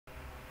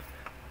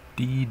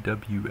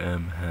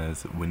DWM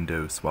has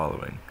window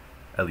swallowing.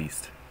 At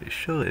least it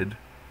should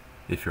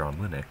if you're on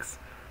Linux.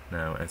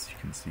 Now, as you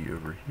can see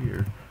over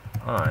here,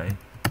 I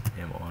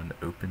am on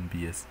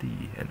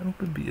OpenBSD, and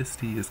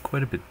OpenBSD is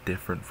quite a bit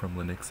different from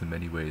Linux in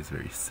many ways,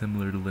 very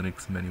similar to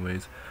Linux in many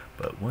ways,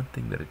 but one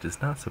thing that it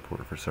does not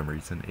support for some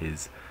reason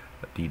is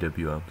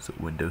DWM's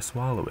window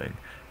swallowing.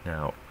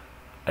 Now,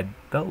 I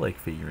felt like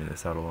figuring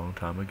this out a long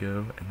time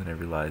ago, and then I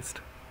realized,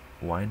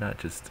 why not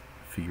just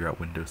figure out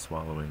window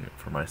swallowing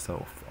for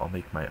myself? I'll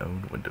make my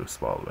own window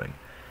swallowing.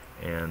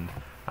 And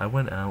I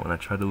went out and I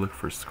tried to look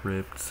for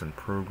scripts and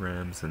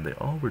programs, and they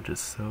all were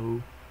just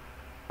so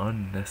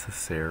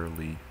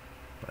unnecessarily,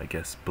 I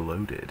guess,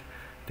 bloated.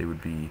 They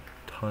would be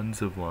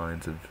tons of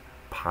lines of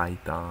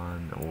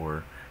Python,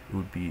 or it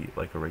would be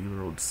like a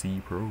regular old C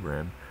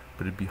program,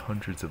 but it'd be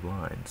hundreds of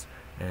lines.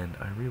 And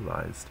I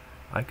realized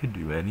I could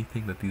do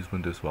anything that these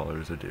window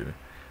swallowers are doing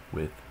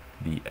with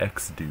the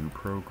xdo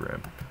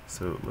program.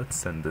 So let's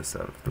send this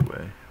out of the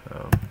way.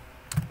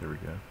 There we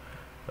go.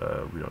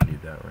 We don't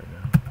need that right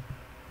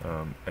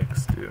now.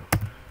 Xdo.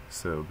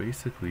 So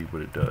basically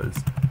what it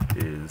does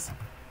is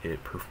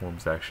it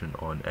performs action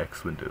on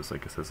X windows,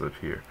 like it says up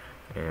here,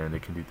 and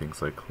it can do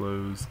things like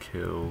close,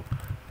 kill,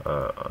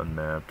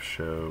 unmap,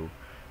 show,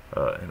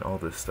 and all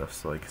this stuff.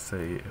 So like,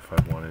 say if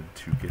I wanted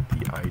to get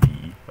the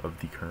ID of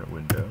the current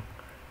window,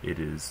 it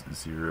is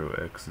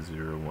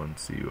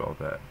 0x01c, all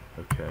that,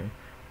 okay?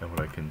 And what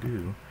I can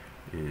do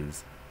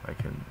is I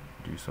can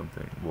do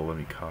something. Well, let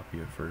me copy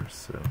it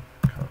first. So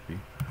copy,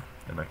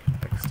 and I can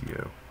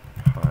xdo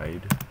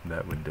hide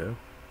that window.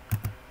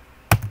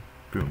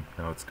 Boom,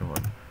 now it's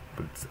gone.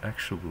 But it's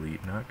actually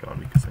not gone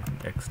because I can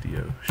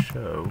xdo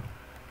show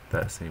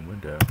that same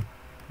window,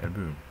 and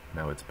boom,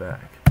 now it's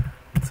back.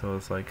 And so I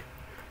was like,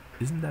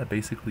 isn't that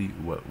basically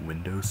what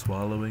window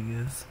swallowing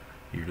is?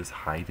 You're just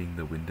hiding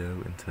the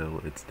window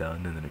until it's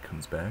done and then it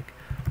comes back.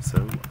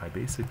 So I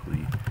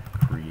basically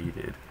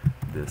created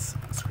this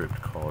script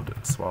called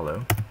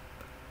swallow,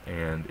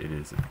 and it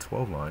is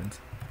 12 lines,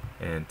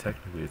 and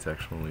technically it's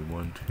actually only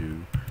 1,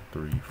 2,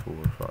 3, 4,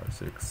 5,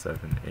 6,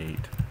 7, 8,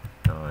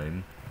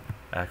 9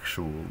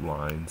 actual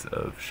lines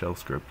of shell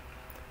script,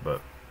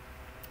 but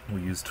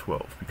we use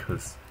 12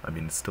 because, I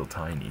mean, it's still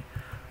tiny.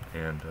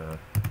 And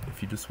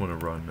if you just want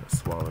to run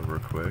swallow real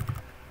quick,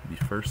 the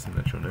first thing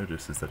that you'll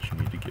notice is that you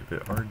need to give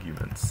it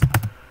arguments.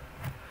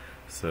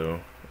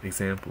 So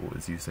example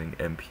is using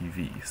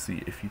MPV.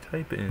 See, if you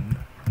type in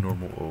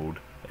normal old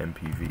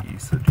MPV,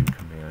 so do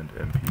command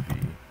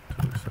MPV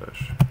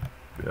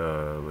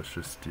 / let's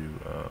just do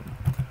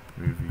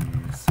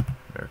movies,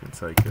 American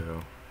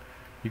Psycho.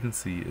 You can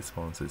see it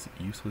spawns this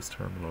useless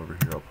terminal over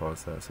here. I'll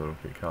pause that so I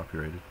don't get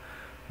copyrighted.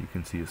 You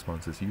can see it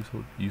spawns this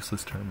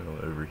useless terminal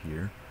over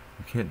here.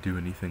 You can't do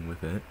anything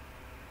with it.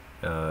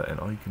 And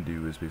all you can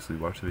do is basically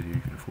watch the video.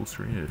 You can full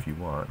screen it if you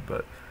want,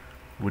 but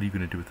what are you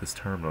going to do with this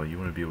terminal? You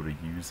want to be able to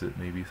use it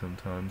maybe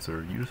sometimes,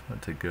 or you just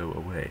want it to go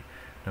away.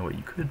 Now what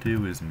you could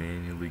do is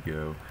manually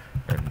go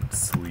and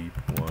sleep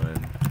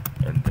one,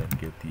 and then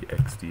get the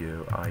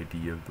xdo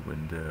ID of the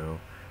window,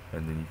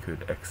 and then you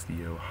could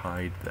xdo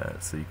hide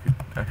that. So you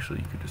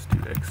could just do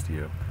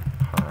xdo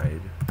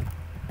hide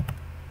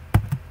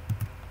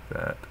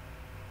that,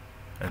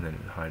 and then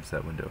it hides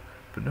that window.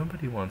 But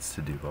nobody wants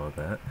to do all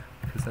that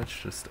because that's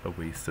just a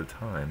waste of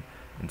time.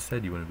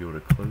 Instead, you want to be able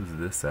to close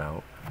this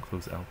out,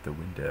 close out the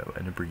window,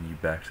 and then bring you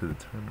back to the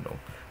terminal.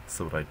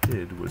 So what I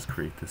did was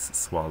create this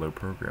swallow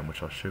program,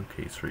 which I'll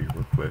showcase for you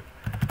real quick.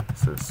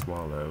 So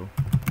swallow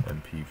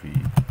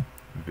MPV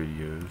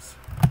videos,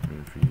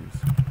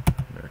 movies,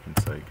 American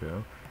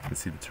Psycho. You can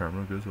see the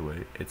terminal goes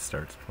away. It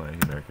starts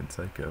playing American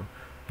Psycho.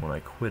 When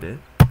I quit it,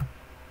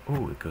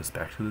 oh, it goes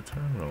back to the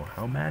terminal.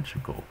 How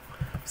magical.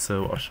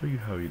 So I'll show you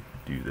how you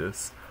do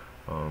this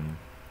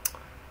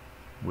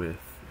with,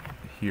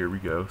 here we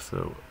go.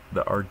 So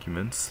the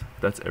arguments,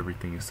 that's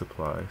everything you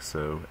supply.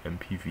 So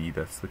MPV,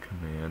 that's the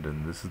command,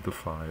 and this is the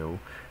file,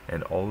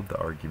 and all of the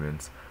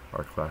arguments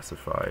are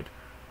classified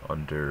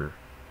under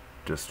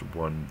just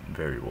one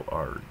variable,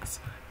 args.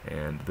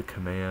 And the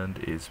command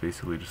is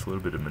basically just a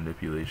little bit of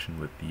manipulation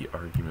with the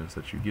arguments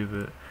that you give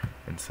it.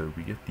 And so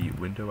we get the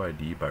window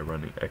ID by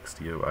running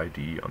xdo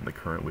ID on the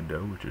current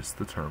window, which is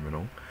the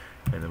terminal,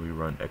 and then we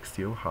run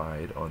xdo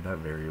hide on that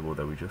variable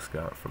that we just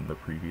got from the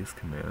previous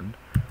command.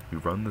 We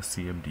run the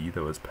cmd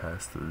that was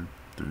passed through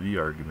the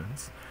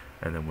arguments,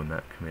 and then when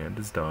that command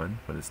is done,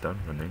 when it's done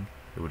running,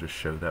 it will just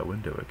show that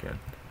window again.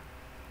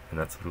 And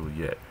that's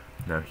literally it.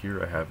 Now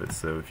here I have it,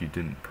 so if you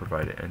didn't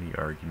provide any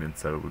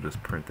arguments, that will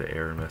just print the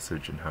error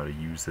message and how to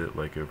use it,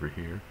 like over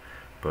here.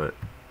 But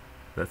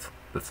that's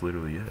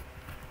literally it.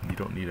 You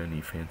don't need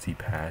any fancy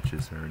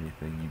patches or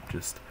anything. You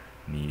just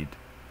need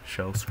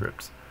shell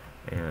scripts.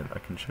 And I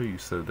can show you,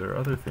 so there are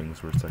other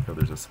things where it's like, oh,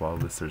 there's a swallow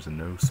list, there's a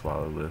no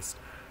swallow list.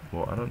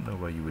 Well, I don't know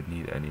why you would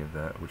need any of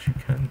that. What you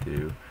can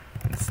do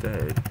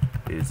instead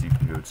is you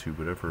can go to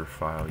whatever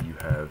file you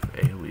have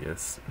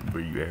alias,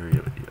 where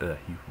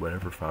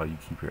whatever file you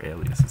keep your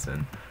aliases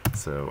in.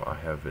 So I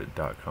have it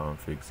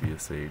 .config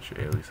csh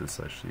aliases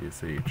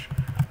 /csh,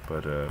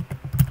 but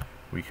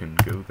we can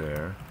go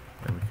there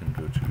and we can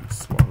go to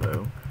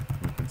swallow.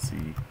 We can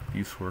see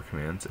these 4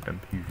 commands: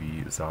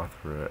 MPV,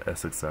 Zothra,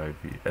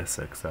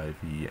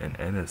 SXIV, and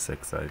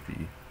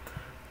NSXIV.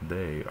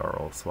 They are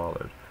all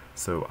swallowed.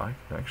 So I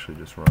can actually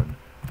just run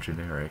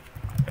generic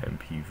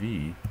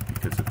MPV,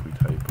 because if we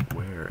type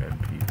where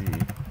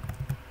MPV,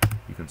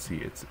 you can see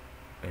it's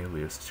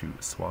alias to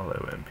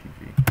swallow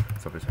MPV.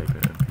 So if I type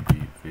in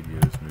MPV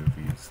videos,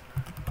 movies,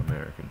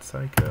 American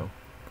Psycho,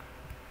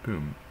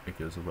 boom, it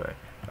goes away.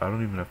 I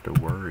don't even have to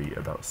worry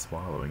about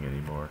swallowing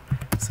anymore.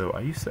 So I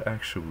used to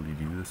actually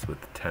do this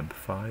with temp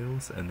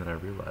files, and then I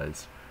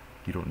realized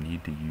you don't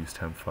need to use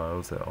temp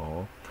files at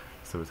all.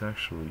 So it's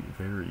actually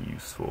very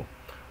useful.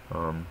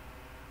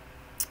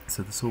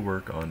 So this will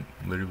work on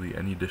literally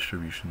any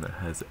distribution that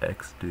has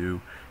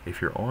xdo.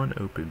 If you're on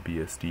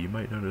OpenBSD, you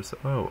might notice,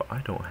 oh, I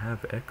don't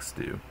have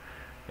xdo.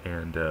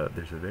 And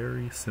there's a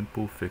very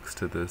simple fix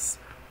to this.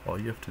 All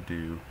you have to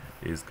do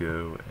is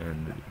go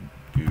and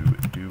do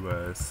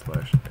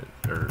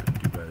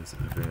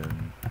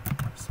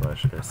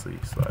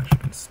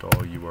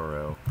vim/se/install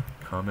URL,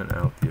 comment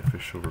out the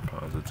official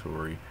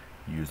repository,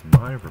 use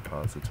my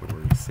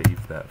repository,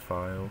 save that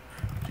file,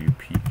 do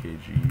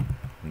pkg_add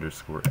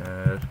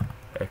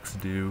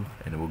xdo,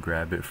 and it will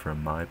grab it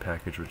from my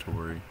package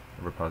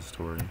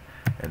repository,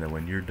 and then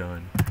when you're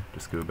done,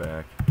 just go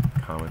back,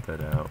 comment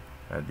that out,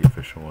 add the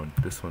official one.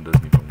 This one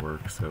doesn't even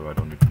work, so I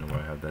don't even know why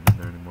I have that in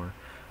there anymore,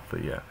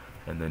 but yeah,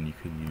 and then you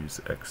can use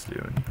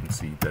xdo, and you can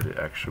see that it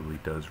actually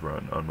does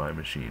run on my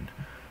machine.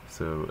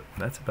 So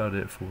that's about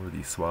it for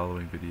the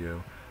swallowing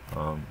video.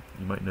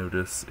 You might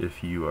notice,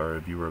 if you are a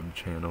viewer of the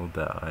channel,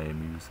 that I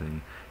am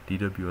using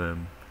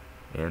DWM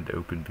and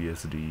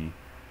OpenBSD,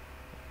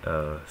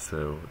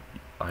 so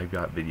I've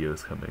got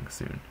videos coming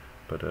soon,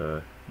 but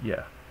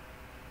yeah,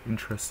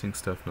 interesting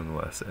stuff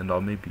nonetheless, and I'll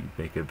maybe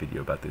make a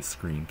video about this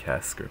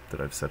screencast script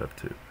that I've set up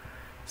too.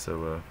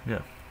 So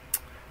yeah,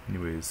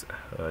 anyways,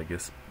 I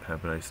guess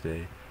have a nice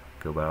day,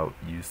 go out,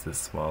 use this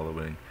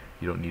swallowing.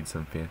 You don't need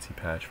some fancy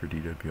patch for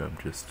DWM,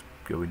 just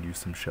go and use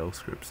some shell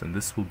scripts, and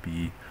this will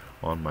be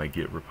on my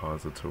Git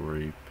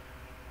repository.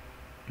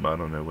 I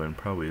don't know when,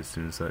 probably as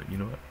soon as you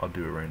know what, I'll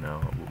do it right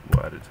now.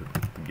 We'll add it to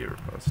the Git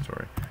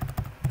repository.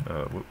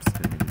 Whoops,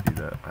 didn't mean to do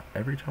that.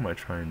 Every time I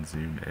try and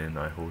zoom in,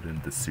 I hold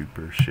in the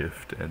super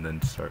shift and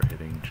then start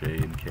hitting J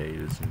and K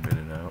to zoom in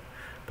and out,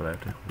 but I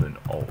have to hold in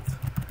Alt.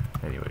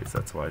 Anyways,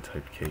 that's why I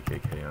typed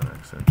KKK on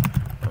accident.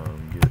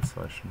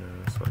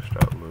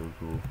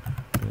 Git/no/.local,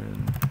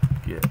 then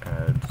git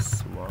add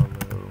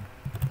swallow,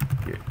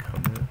 git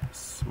commit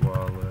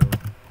swallow.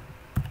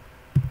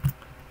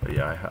 But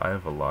yeah, I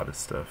have a lot of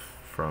stuff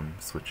from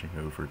switching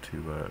over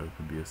to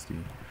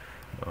OpenBSD.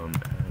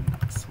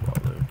 Add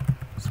swallow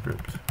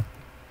script,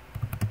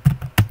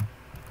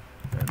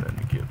 and then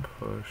git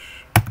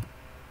push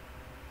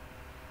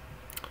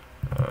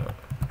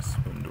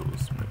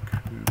swindles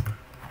McCoop.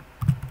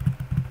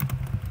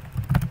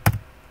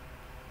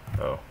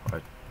 Oh,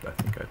 I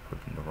think I put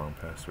in the wrong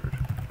password.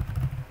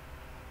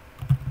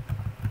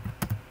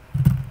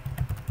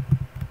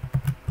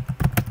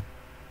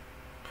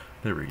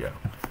 There we go.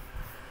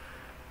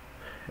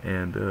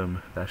 And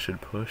that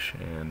should push,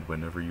 and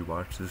whenever you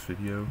watch this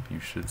video, you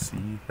should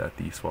see that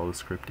the swallow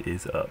script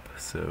is up.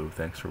 So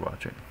thanks for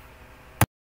watching.